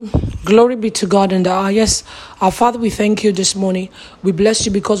Glory be to God in the highest. Our Father, we thank you this morning. We bless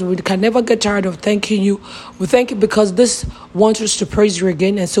you because we can never get tired of thanking you. We thank you because this wants us to praise you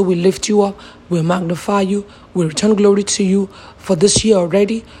again. And so we lift you up. We magnify you. We return glory to you for this year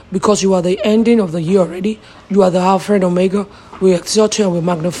already because you are the ending of the year already. You are the Alpha and Omega. We exalt you and we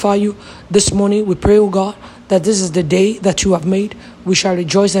magnify you. This morning we pray, O God, that this is the day that you have made. We shall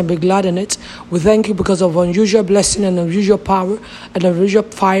rejoice and be glad in it. We thank you because of unusual blessing and unusual power and unusual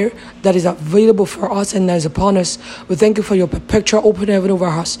fire that is available for us and that is upon us. We thank you for your perpetual open heaven over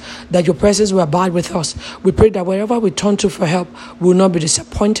us, that your presence will abide with us. We pray that wherever we turn to for help, we will not be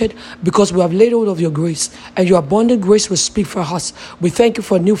disappointed because we have laid hold of your grace, and your abundant grace will speak for us. We thank you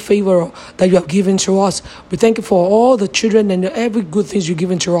for new favor that you have given to us. We thank you for all the children and every good things you've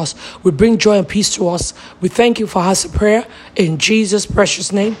given to us. We bring joy and peace to us. We thank you for answer prayer in Jesus'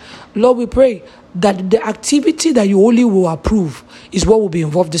 precious name. Lord, we pray that the activity that you only will approve is what will be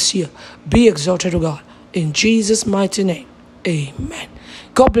involved this year. Be exalted, O God. In Jesus' mighty name, amen.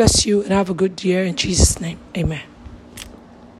 God bless you and have a good year in Jesus' name. Amen.